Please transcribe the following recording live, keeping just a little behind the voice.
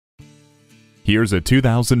Here's a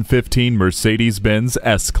 2015 Mercedes-Benz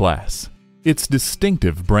S-Class. Its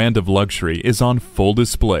distinctive brand of luxury is on full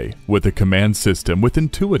display with a command system with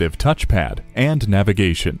intuitive touchpad and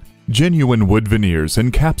navigation. Genuine wood veneers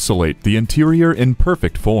encapsulate the interior in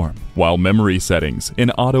perfect form, while memory settings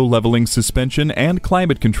in auto-leveling suspension and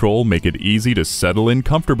climate control make it easy to settle in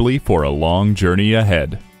comfortably for a long journey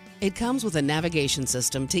ahead. It comes with a navigation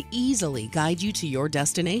system to easily guide you to your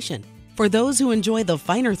destination. For those who enjoy the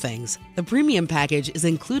finer things, the premium package is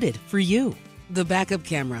included for you. The backup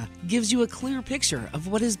camera gives you a clear picture of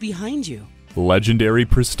what is behind you. Legendary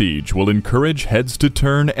prestige will encourage heads to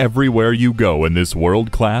turn everywhere you go in this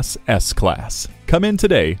world-class S-Class. Come in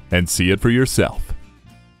today and see it for yourself.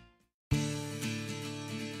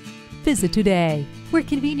 Visit today. We're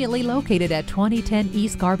conveniently located at 2010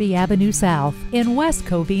 East Garvey Avenue South in West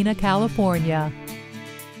Covina, California.